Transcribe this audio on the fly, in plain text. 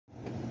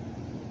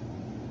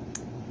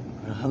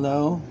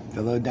Hello,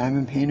 fellow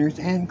diamond painters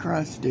and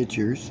cross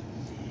stitchers.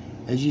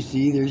 As you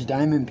see, there's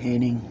diamond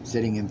painting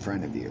sitting in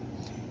front of you.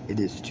 It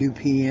is 2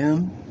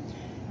 p.m.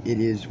 It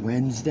is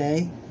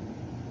Wednesday.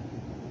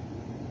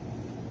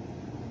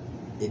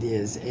 It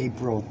is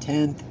April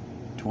 10th,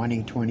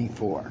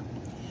 2024.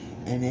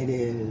 And it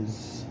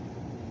is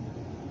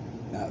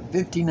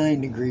 59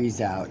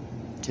 degrees out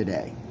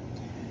today.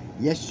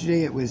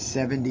 Yesterday it was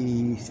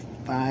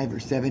 75 or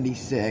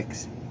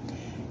 76.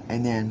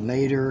 And then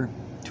later,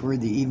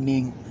 toward the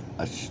evening,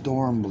 a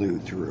storm blew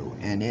through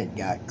and it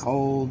got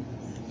cold,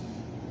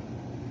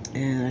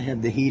 and I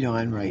have the heat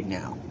on right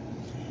now.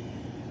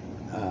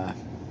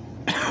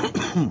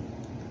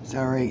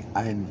 Sorry,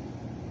 I'm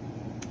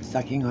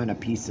sucking on a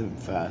piece of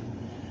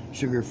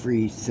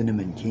sugar-free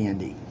cinnamon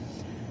candy.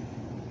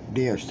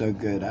 They are so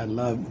good. I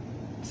love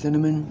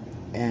cinnamon,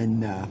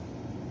 and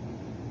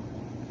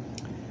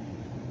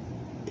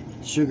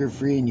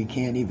sugar-free, and you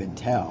can't even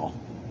tell.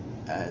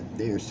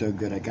 They are so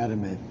good. I got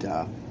them at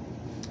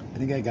I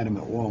think I got them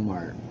at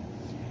Walmart.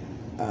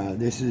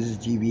 This is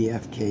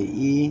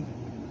GBFKE.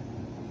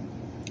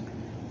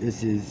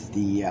 This is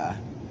the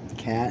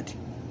cat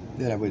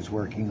that I was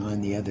working on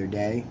the other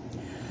day.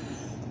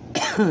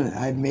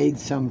 I've made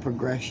some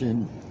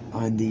progression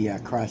on the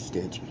cross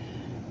stitch.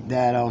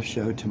 That I'll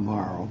show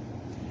tomorrow.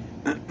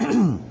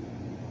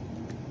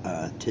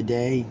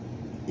 Today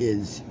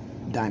is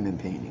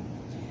diamond painting.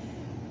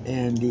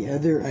 And the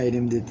other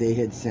item that they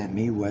had sent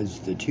me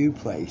was the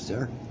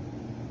two-placer.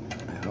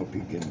 I hope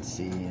you can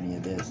see any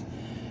of this.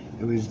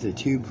 It was the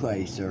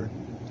two-placer,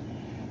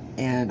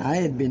 and I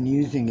had been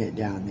using it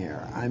down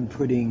there. I'm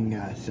putting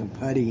some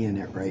putty in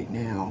it right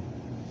now.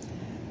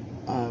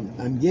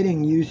 I'm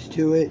getting used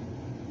to it.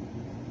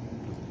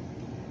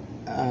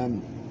 I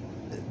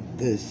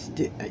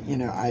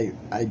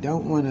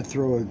don't want to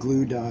throw a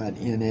glue dot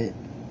in it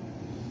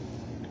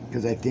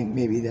because I think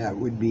maybe that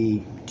would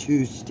be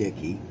too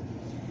sticky.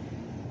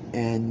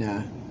 And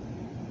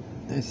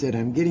I said,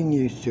 I'm getting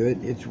used to it.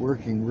 It's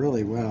working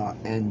really well.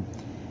 And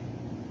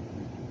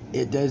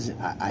it does,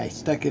 I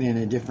stuck it in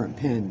a different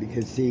pen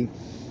because, see,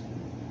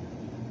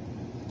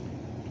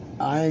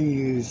 I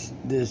use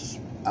this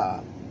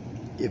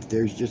if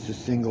there's just a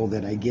single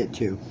that I get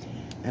to.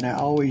 And I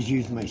always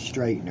use my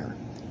straightener.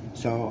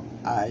 So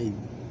I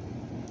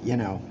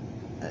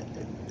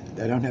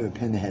don't have a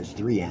pen that has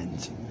 3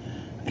 ends,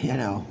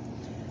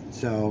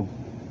 So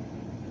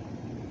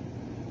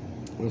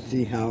we'll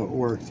see how it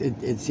works.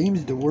 It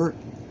seems to work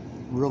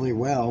really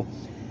well.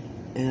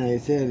 And I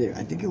said,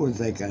 I think it was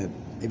like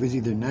it was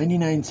either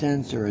 99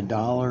 cents or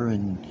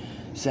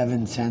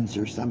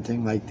 $1.07 or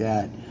something like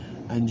that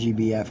on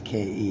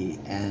GBFKE.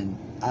 And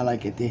I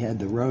like it. They had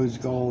the rose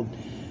gold,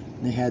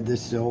 they had the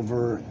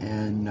silver,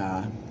 and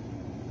I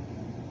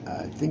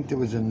think there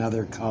was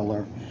another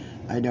color.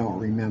 I don't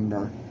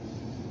remember.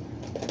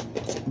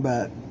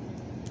 But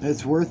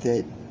it's worth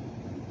it.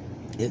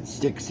 It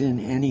sticks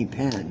in any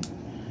pen.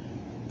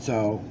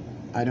 So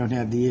I don't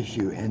have the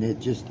issue, and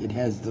it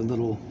has the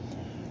little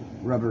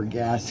rubber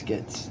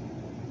gaskets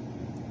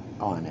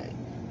on it,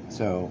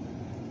 so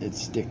it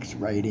sticks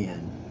right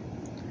in.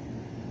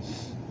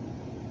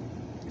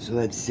 So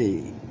let's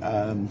see,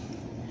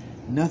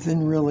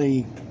 nothing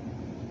really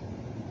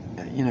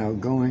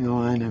going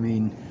on. I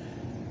mean,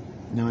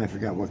 no, I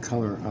forgot what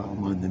color.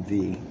 I'm on the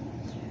V.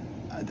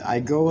 I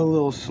go a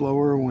little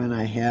slower when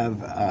I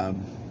have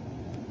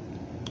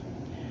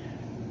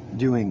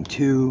doing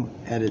 2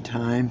 at a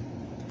time,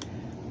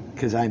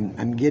 because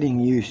I'm getting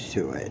used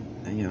to it.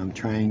 I'm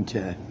trying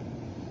to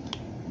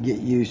get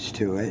used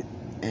to it,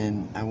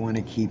 and I want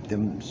to keep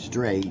them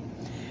straight.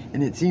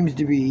 And it seems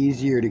to be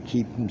easier to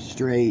keep them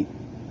straight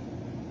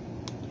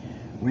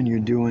when you're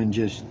doing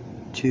just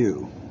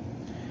 2.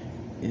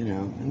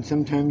 And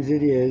sometimes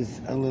it is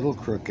a little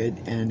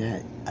crooked, and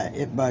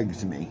it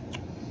bugs me,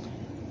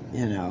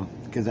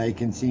 because I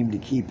can seem to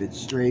keep it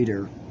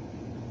straighter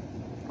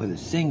with a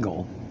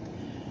single,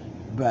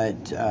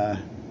 but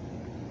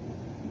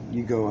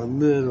you go a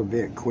little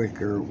bit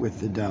quicker with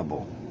the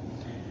double.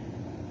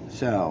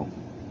 So,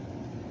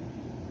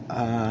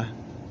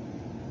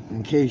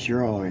 in case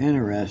you're all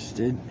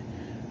interested,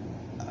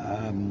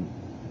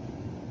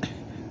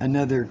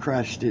 another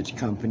cross-stitch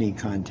company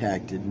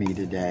contacted me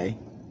today.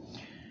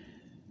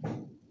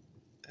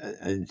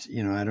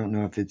 I don't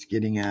know if it's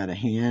getting out of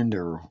hand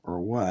or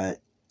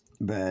what,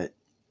 but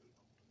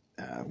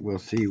we'll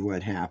see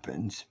what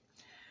happens.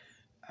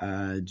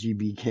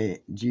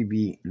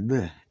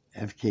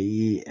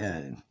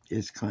 FKE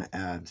is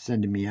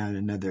sending me out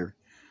another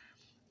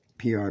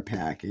PR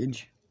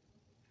package.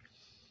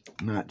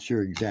 I'm not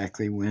sure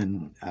exactly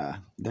when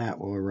that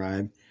will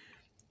arrive.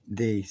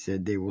 They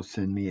said they will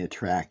send me a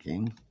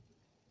tracking.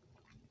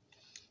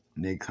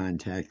 They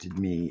contacted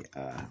me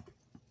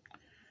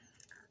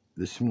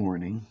this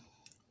morning.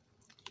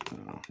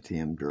 See,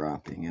 I'm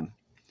dropping him.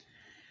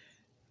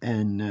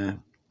 And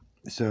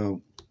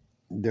so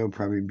there'll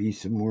probably be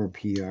some more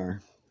PR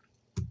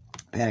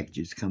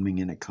packages coming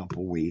in a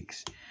couple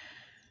weeks.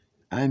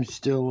 I'm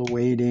still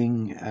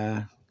awaiting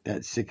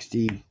that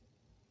 60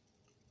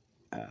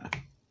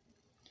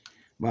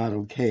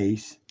 bottle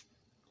case.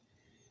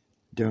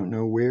 Don't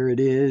know where it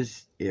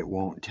is. It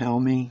won't tell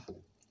me.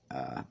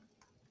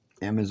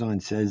 Amazon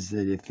says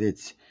that if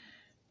it's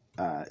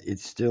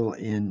still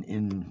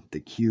in the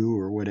queue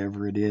or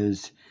whatever it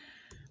is,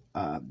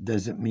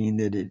 doesn't mean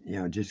that it,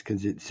 just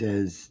because it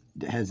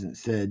hasn't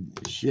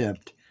said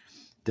shipped,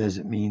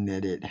 doesn't mean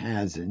that it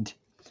hasn't,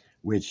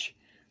 which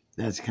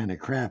that's kind of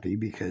crappy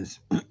because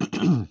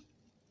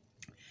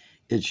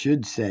it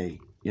should say,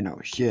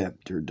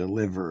 shipped or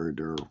delivered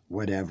or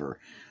whatever.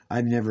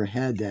 I've never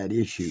had that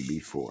issue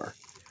before,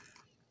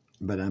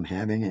 but I'm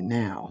having it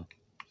now.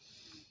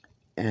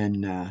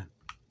 And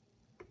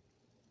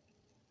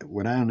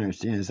what I don't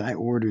understand is I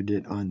ordered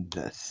it on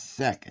the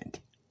 2nd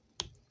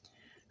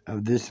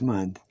of this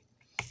month.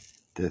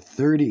 The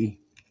 30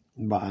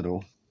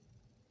 bottle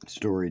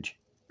storage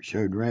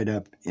showed right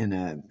up in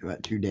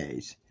about 2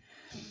 days.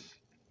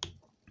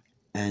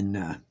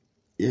 And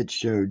it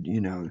showed,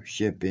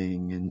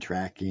 shipping and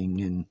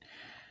tracking and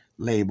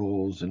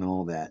labels and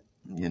all that,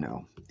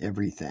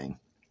 everything.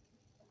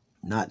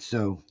 Not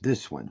so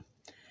this one.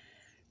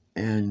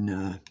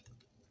 And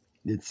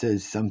it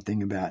says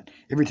something about,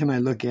 every time I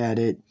look at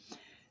it,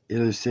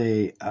 it'll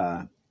say,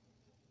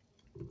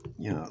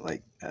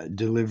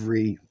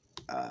 delivery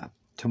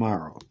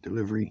tomorrow,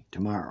 delivery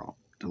tomorrow,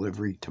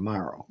 delivery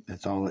tomorrow.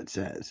 That's all it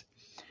says.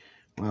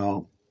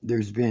 Well,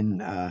 there's been,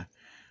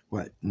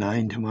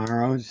 9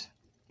 tomorrows,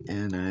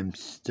 and I'm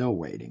still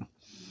waiting.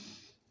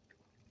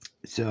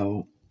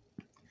 So,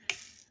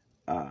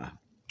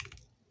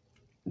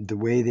 the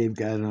way they've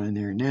got it on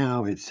there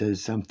now, it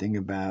says something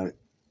about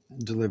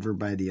deliver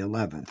by the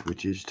 11th,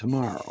 which is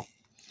tomorrow,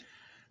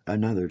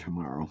 another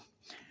tomorrow.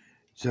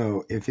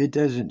 So if it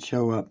doesn't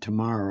show up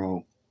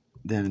tomorrow,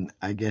 then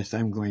I guess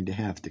I'm going to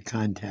have to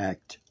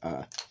contact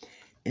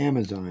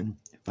Amazon,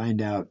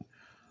 find out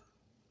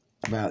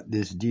about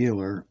this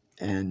dealer,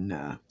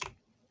 and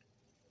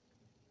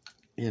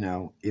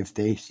if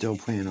they still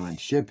plan on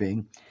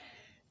shipping.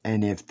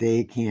 And if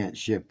they can't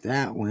ship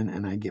that one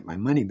and I get my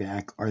money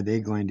back, are they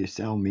going to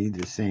sell me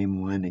the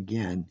same one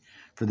again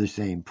for the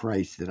same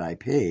price that I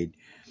paid,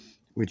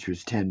 which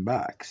was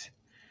 $10?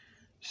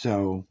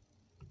 So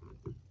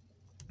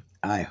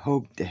I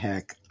hope to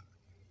heck,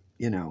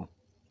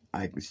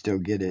 I can still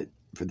get it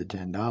for the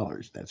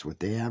 $10. That's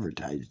what they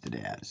advertised it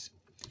as,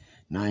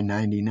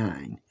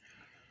 $9.99.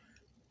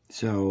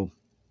 So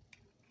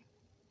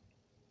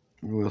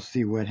we'll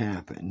see what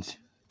happens.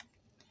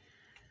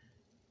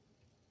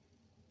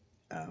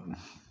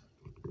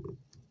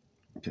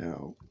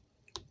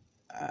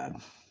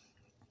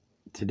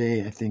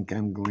 Today I think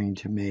I'm going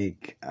to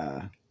make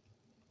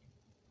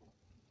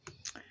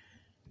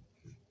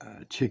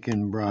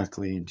chicken,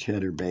 broccoli, and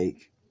cheddar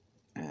bake.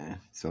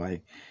 So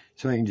I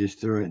can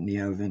just throw it in the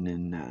oven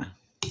and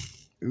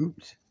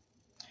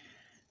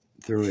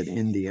throw it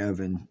in the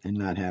oven and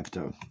not have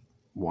to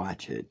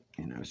watch it.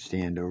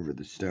 Stand over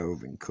the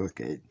stove and cook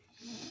it.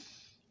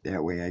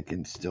 That way I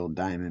can still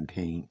diamond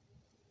paint.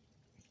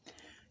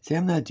 See,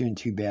 I'm not doing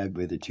too bad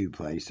with a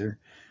 2-placer.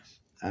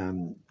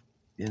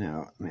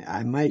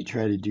 I might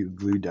try to do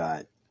glue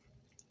dot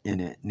in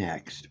it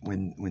next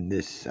when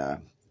this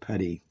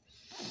putty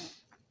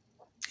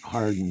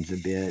hardens a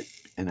bit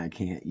and I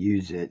can't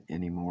use it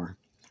anymore.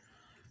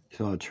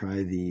 So I'll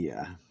try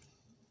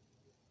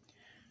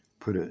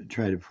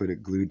try to put a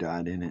glue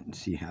dot in it and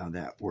see how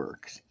that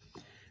works.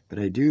 But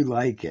I do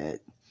like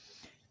it,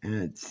 and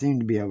it seemed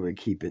to be able to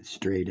keep it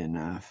straight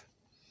enough.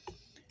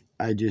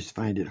 I just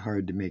find it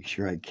hard to make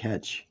sure I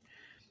catch,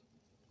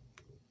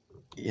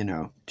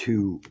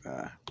 2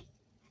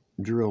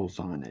 drills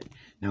on it.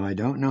 Now, I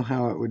don't know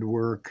how it would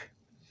work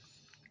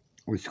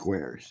with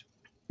squares.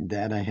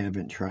 That I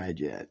haven't tried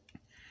yet.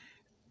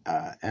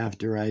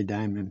 After I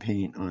diamond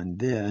paint on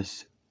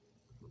this,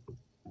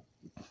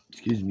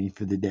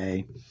 for the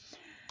day,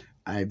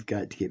 I've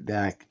got to get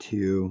back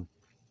to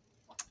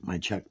my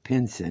Chuck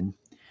Pinson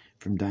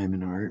from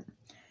Diamond Art,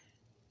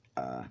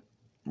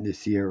 the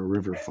Sierra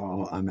River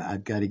Fall.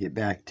 I've got to get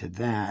back to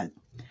that,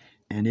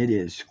 and it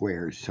is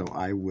squares, so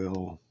I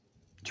will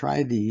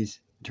try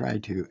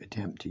to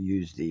attempt to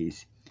use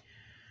these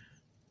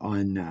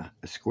on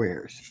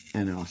squares,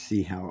 and I'll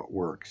see how it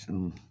works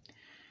and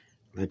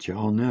let you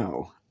all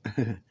know.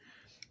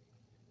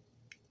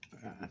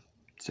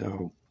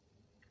 So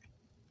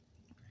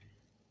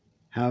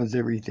how's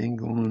everything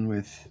going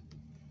with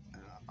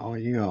all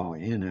y'all?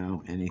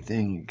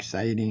 Anything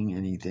exciting,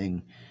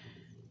 anything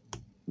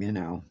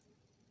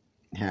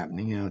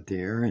happening out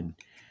there? And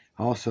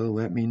also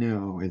let me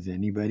know, is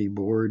anybody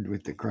bored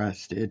with the cross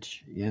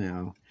stitch?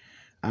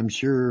 I'm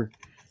sure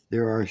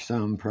there are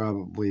some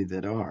probably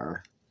that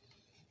are,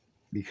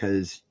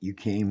 because you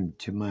came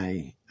to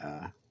my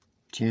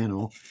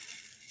channel.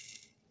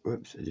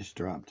 Whoops, I just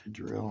dropped a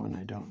drill and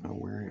I don't know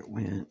where it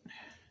went,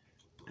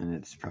 and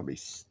it's probably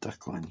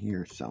stuck on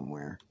here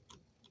somewhere.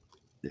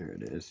 There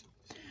it is.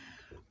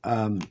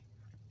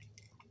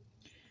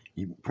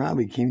 You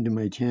probably came to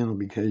my channel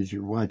because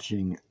you're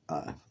watching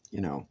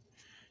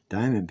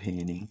diamond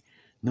painting,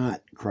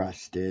 not cross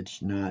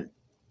stitch, not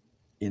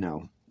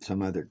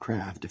some other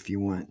craft. If you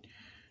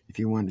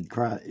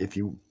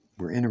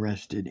were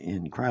interested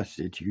in cross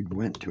stitch, you'd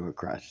went to a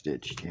cross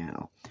stitch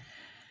channel.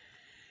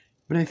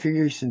 But I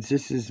figure since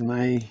this is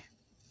my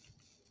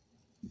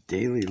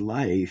daily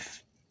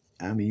life,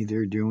 I'm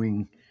either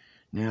doing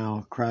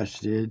now cross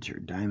stitch or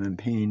diamond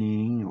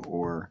painting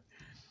or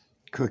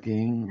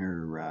cooking,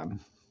 or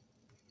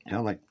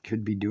hell, I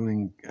could be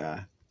doing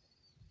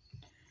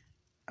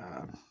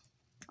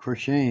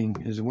crocheting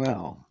as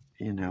well,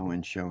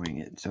 and showing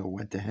it. So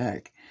what the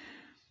heck?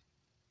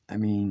 I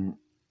mean,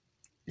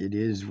 it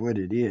is what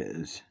it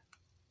is.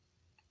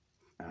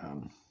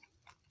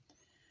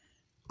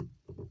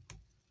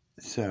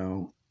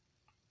 So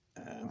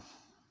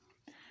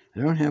I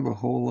don't have a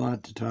whole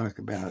lot to talk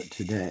about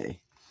today.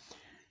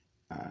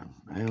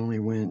 I only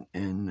went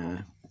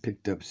and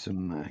picked up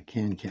some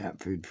canned cat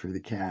food for the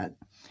cat,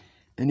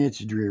 and it's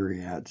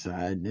dreary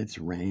outside, and it's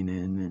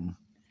raining,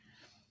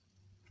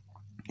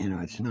 and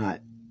it's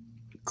not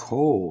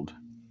cold,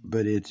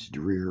 but it's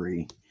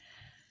dreary.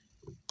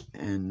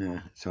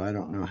 And so I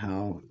don't know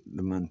how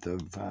the month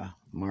of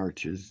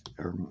March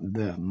or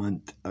the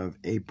month of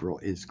April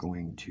is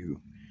going to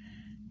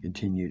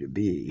continue to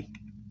be.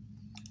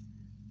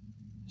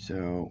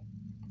 So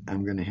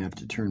I'm going to have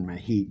to turn my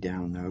heat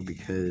down, though,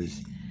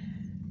 because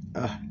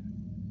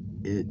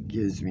it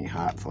gives me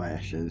hot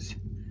flashes.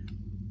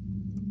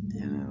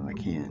 I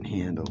can't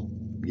handle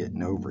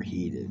getting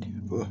overheated.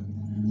 Ugh.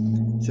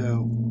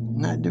 So,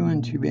 not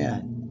doing too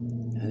bad.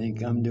 I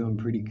think I'm doing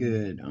pretty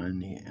good on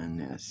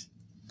this.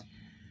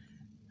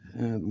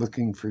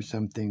 Looking for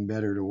something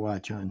better to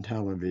watch on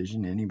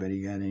television.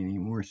 Anybody got any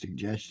more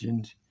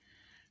suggestions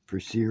for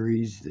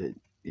series that,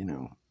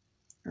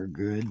 are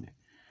good?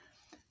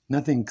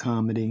 Nothing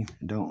comedy.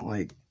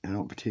 I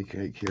don't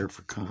particularly care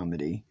for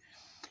comedy.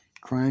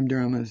 Crime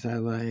dramas I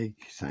like.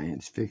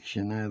 Science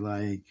fiction I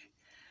like.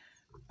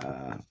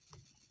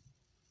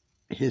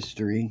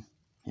 History.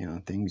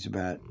 Things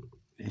about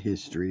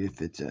history.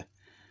 If it's a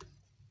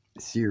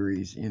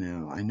series,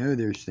 I know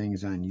there's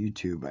things on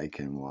YouTube I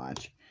can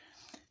watch.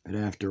 But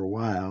after a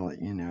while,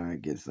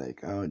 it gets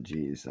like, oh,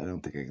 geez, I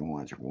don't think I can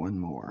watch one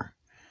more.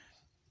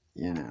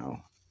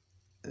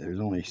 There's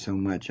only so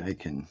much I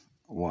can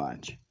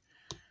watch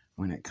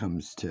when it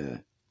comes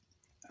to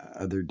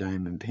other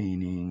diamond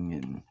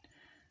painting,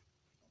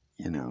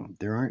 and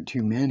there aren't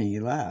too many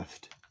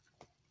left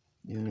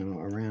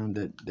around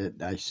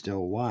that I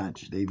still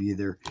watch. They've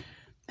either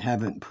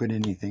haven't put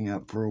anything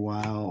up for a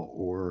while,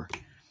 or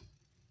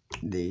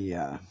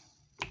their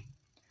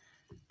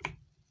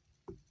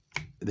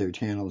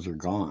channels are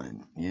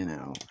gone,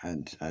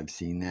 and I've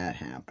seen that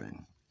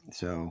happen.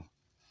 So,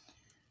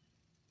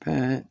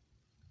 but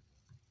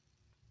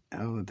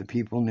the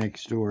people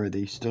next door,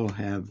 they still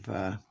have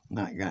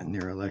not gotten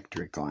their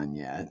electric on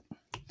yet.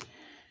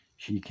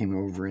 She came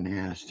over and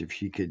asked if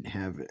she could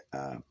have it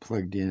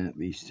plugged in at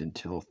least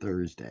until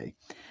Thursday.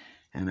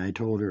 And I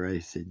told her, I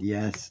said,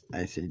 yes.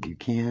 I said, you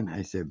can.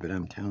 I said, but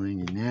I'm telling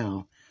you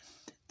now,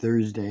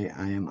 Thursday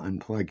I am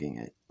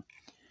unplugging it.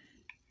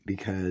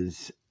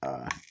 Because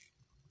I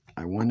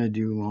want to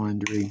do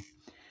laundry.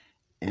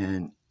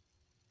 And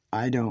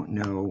I don't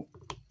know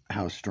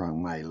how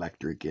strong my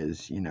electric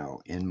is, in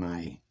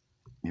my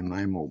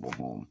mobile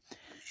home.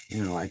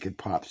 I could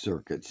pop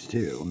circuits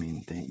too. I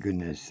mean, thank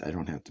goodness I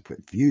don't have to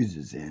put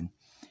fuses in,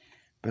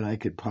 but I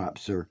could pop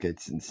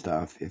circuits and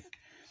stuff if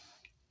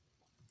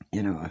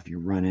you're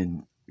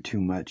running too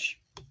much,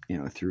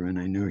 through. And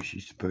I know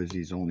she's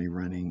only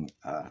running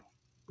her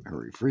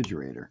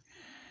refrigerator.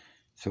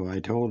 So I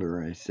told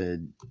her, I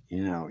said,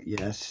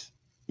 yes,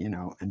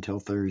 until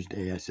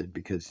Thursday. I said,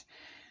 because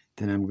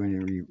then I'm going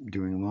to be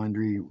doing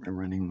laundry,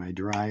 running my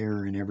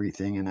dryer and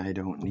everything, and I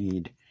don't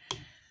need,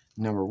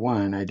 number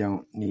one, I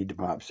don't need to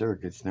pop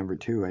circuits. Number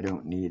two, I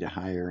don't need a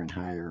higher and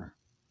higher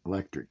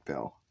electric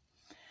bill.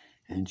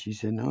 And she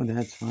said, no,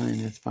 that's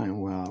fine, that's fine.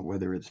 Well,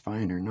 whether it's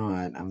fine or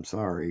not, I'm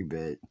sorry,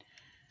 but,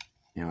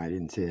 I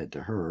didn't say it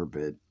to her,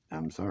 but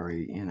I'm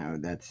sorry,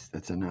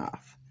 that's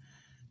enough.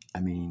 I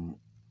mean,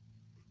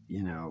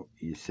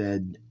 you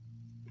said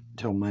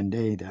till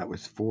Monday, that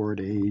was 5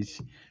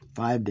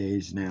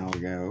 days now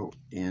ago,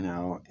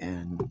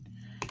 and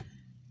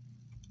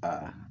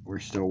we're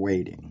still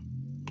waiting.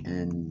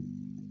 And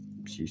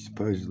she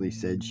supposedly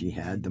said she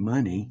had the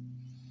money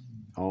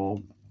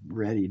all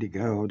ready to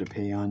go to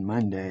pay on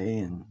Monday,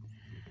 and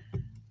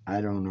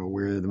I don't know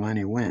where the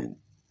money went,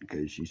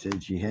 because she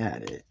said she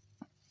had it.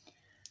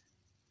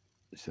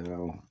 So,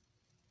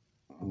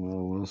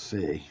 well, we'll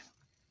see.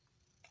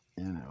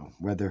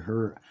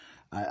 Whether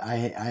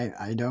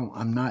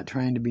I'm not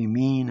trying to be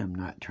mean. I'm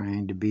not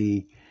trying to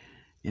be,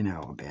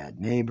 a bad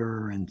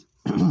neighbor and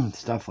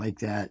stuff like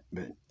that.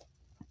 But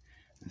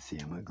let's see,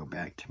 I'm going to go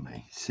back to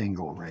my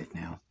single right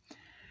now.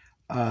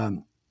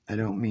 I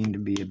don't mean to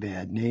be a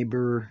bad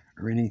neighbor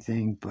or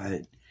anything,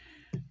 but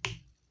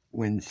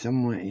when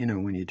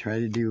someone, when you try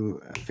to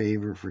do a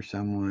favor for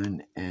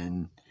someone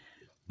and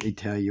they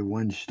tell you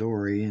one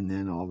story and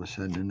then all of a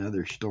sudden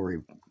another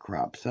story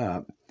crops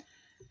up,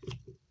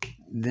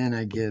 then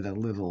I get a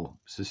little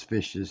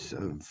suspicious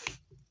of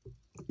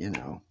you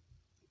know,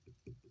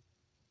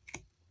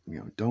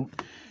 don't,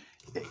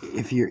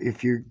 if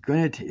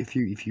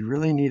you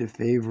really need a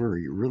favor or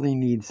you really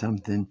need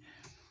something,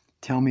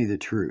 tell me the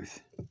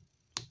truth.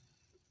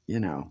 You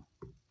know,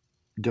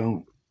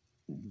 don't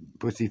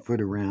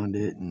pussyfoot around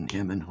it and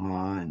hem and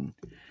haw and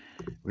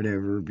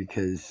whatever,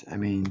 because I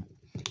mean,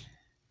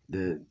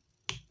 the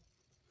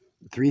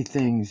 3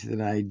 things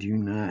that I do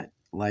not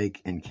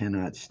like and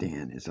cannot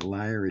stand is a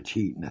liar, a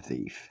cheat, and a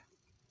thief.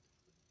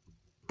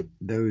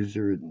 Those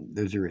are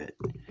it.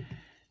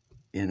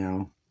 You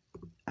know,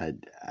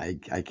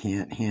 I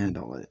can't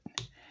handle it.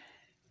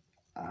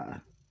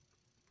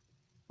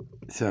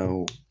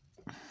 So,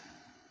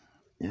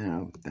 you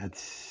know,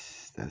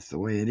 that's the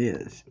way it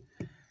is.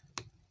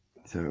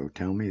 So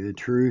tell me the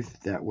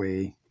truth. That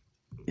way,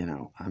 you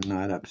know, I'm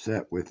not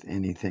upset with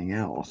anything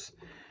else.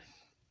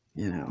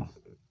 You know,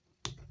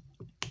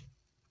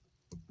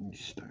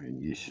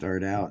 you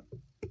start out,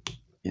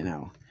 you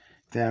know,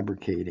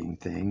 fabricating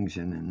things,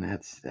 and then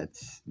that's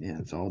yeah,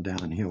 it's all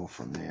downhill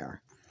from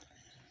there.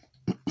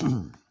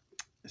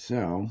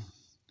 So,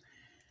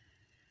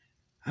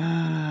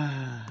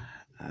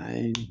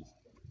 I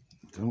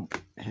don't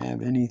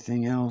have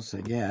anything else,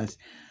 I guess.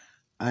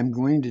 I'm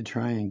going to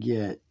try and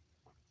get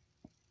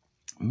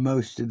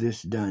most of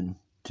this done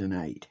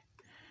tonight.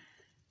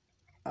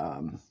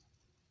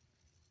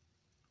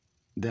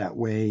 That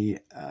way,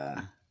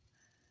 I'm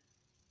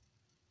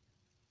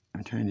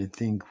trying to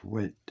think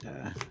what,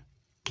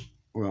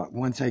 well,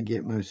 once I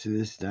get most of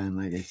this done,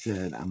 like I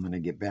said, I'm going to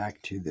get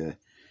back to the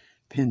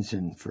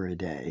Pinson for a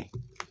day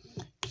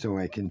so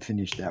I can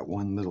finish that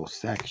one little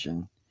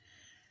section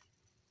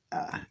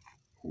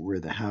where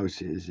the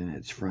house is in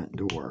its front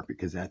door,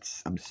 because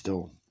I'm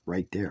still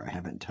right there. I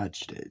haven't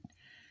touched it.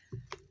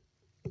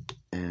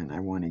 And I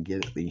want to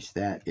get at least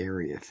that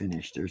area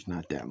finished. There's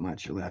not that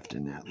much left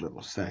in that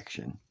little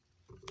section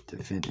to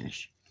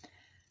finish.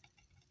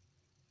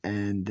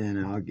 And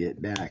then I'll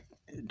get back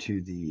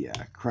to the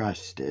cross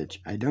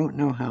stitch. I don't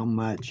know how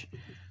much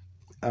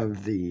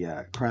of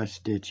the cross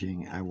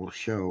stitching I will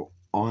show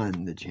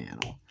on the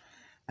channel.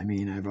 I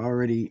mean, I've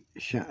already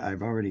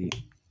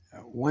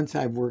once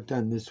I've worked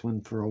on this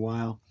one for a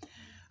while,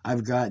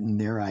 I've gotten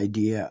their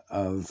idea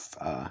of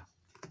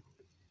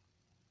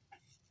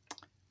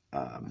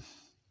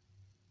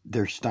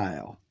their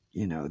style,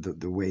 you know,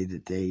 the way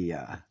that they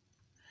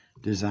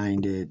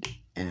designed it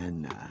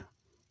and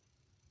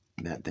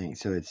that thing.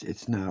 So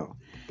it's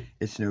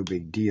no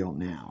big deal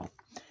now,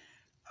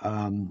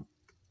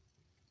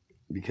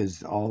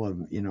 because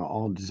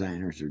all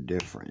designers are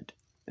different,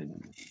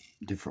 and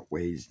different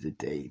ways that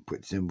they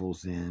put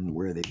symbols in,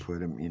 where they put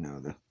them, you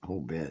know, the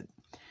whole bit.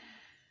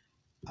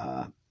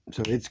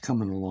 So it's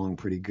coming along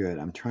pretty good.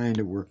 I'm trying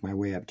to work my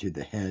way up to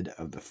the head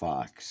of the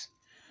fox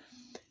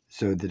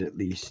so that at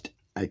least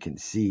I can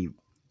see,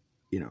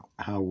 you know,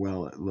 how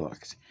well it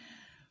looks.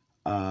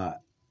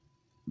 But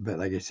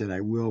like I said,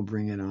 I will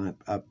bring it on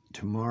up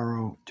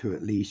tomorrow to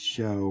at least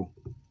show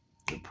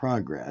the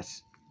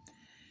progress.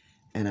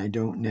 And I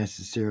don't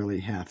necessarily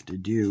have to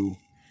do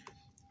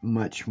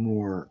much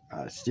more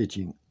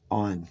stitching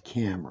on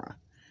camera.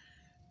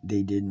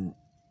 They didn't,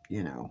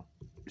 you know,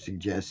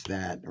 suggest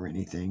that or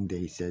anything.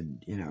 They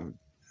said, you know,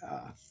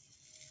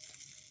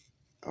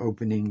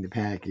 opening the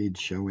package,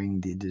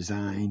 showing the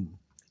design,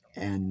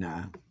 and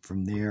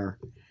from there,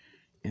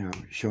 you know,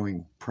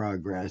 showing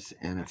progress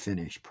and a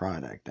finished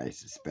product, I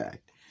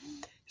suspect.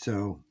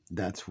 So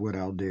that's what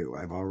I'll do.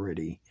 I've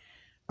already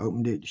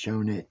opened it,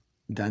 shown it,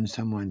 done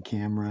some on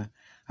camera.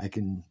 I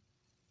can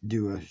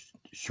do a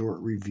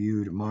short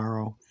review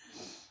tomorrow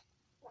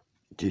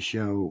to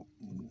show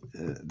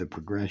the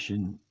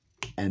progression,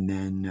 and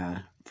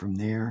then from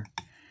there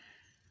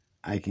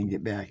I can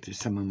get back to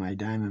some of my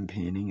diamond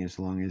painting, as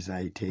long as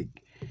I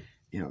take,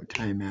 you know,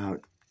 time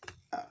out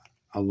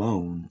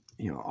alone,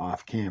 you know,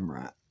 off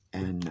camera,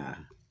 and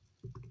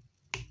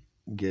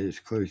get as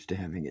close to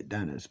having it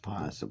done as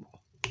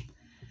possible.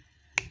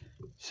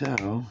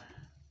 So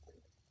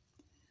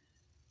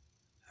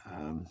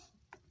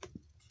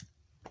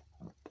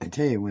I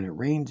tell you, when it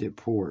rains, it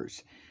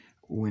pours.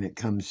 When it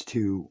comes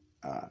to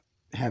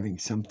having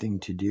something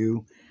to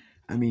do,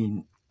 I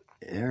mean,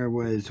 there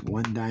was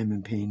one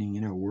diamond painting,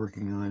 you know,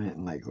 working on it,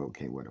 and like,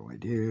 okay, what do I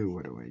do?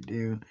 What do I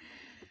do?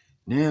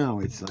 Now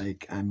it's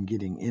like I'm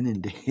getting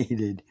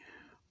inundated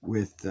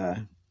with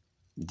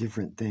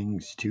different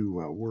things to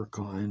work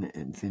on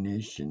and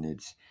finish, and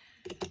it's,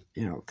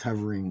 you know,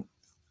 covering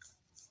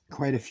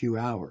quite a few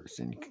hours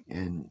and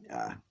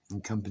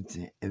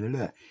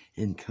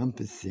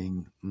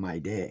encompassing my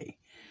day.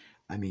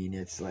 I mean,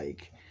 it's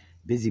like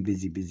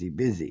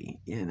busy,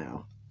 you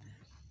know.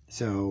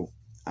 So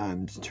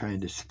I'm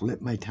trying to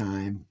split my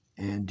time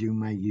and do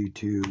my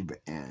YouTube,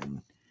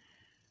 and,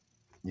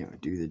 you know,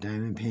 do the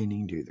diamond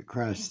painting, do the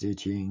cross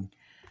stitching.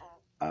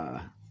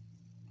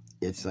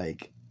 It's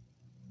like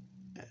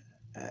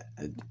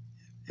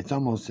it's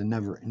almost a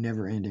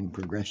never-ending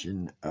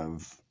progression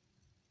of,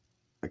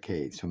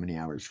 okay, so many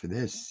hours for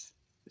this,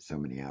 so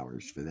many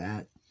hours for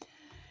that,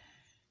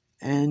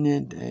 and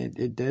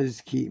it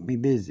does keep me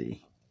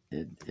busy.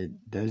 It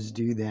does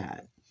do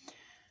that.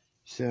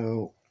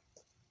 So,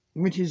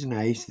 which is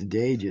nice. The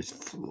day just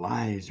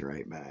flies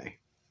right by.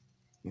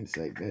 It's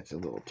like, that's a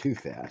little too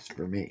fast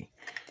for me.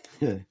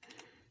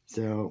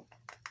 So,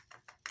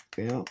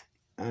 well,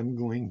 I'm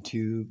going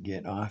to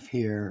get off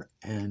here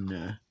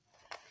and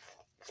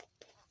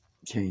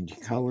change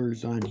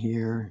colors on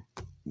here,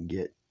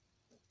 get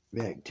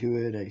back to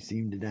it. I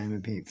seem to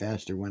diamond paint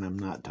faster when I'm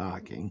not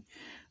talking.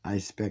 I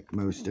expect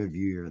most of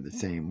you are the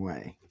same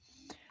way.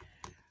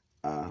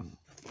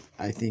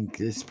 I think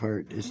this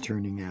part is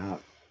turning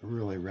out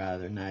really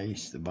rather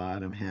nice. The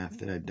bottom half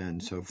that I've done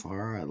so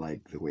far, I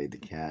like the way the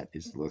cat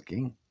is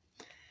looking,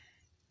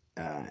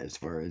 as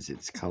far as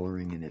its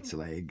coloring and its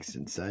legs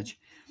and such.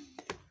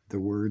 The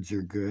words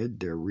are good.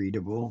 They're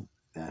readable.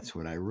 That's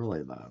what I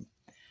really love.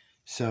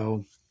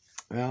 So,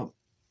 well,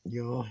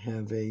 y'all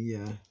have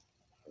a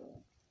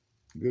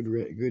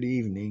good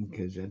evening,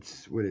 because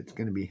that's what it's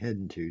going to be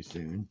heading to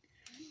soon.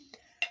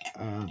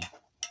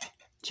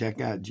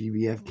 Check out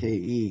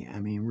GBFKE. I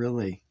mean,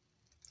 really,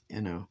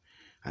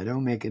 I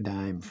don't make a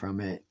dime from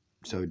it,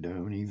 so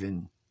don't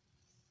even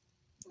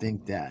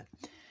think that.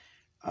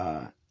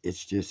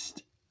 It's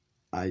just,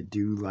 I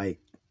do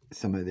like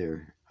some of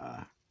their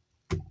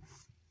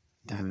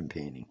diamond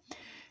painting.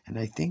 And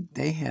I think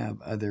they have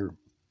other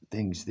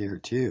things there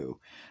too.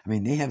 I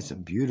mean, they have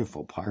some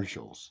beautiful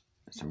partials,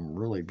 some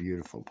really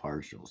beautiful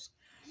partials.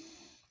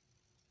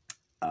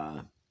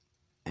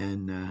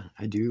 And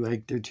I do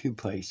like their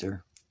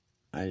two-placer.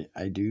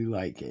 I do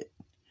like it.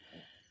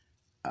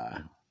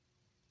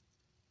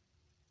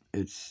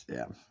 It's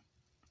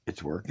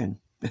working.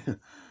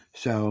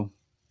 So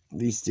at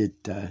least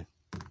it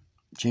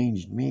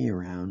changed me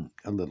around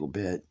a little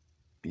bit,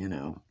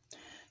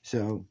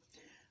 So,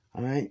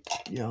 all right,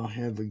 y'all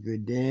have a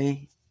good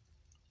day.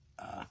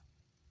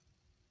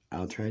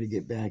 I'll try to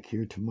get back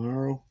here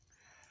tomorrow,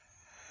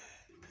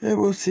 and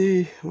we'll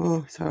see.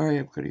 Oh, sorry,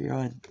 I'm going to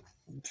yawn.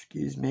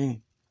 Excuse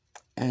me.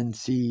 And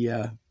see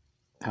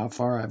how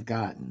far I've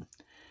gotten,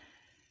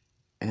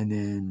 and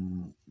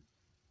then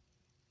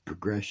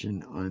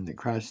progression on the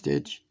cross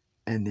stitch,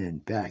 and then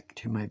back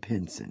to my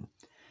pincing.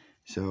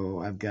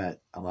 So I've got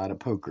a lot of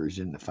pokers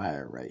in the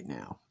fire right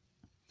now.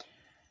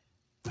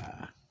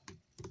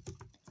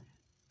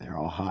 They're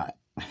all hot.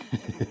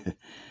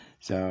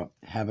 So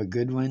have a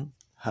good one.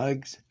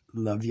 Hugs.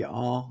 Love you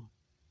all.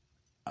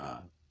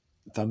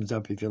 Thumbs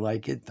up if you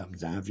like it.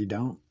 Thumbs down if you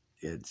don't.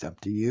 It's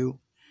up to you.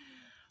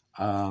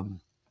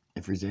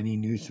 If there's any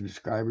new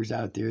subscribers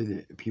out there,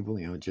 that people,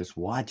 just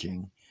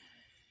watching,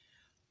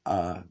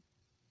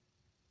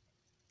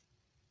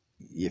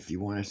 if you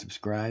want to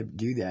subscribe,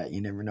 do that.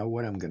 You never know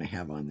what I'm going to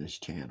have on this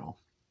channel.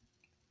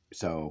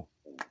 So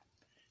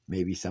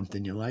maybe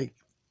something you like,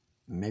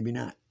 maybe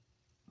not.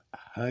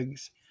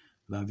 Hugs.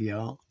 Love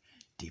y'all.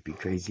 DP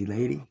Crazy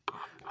Lady.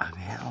 I'm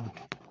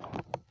out.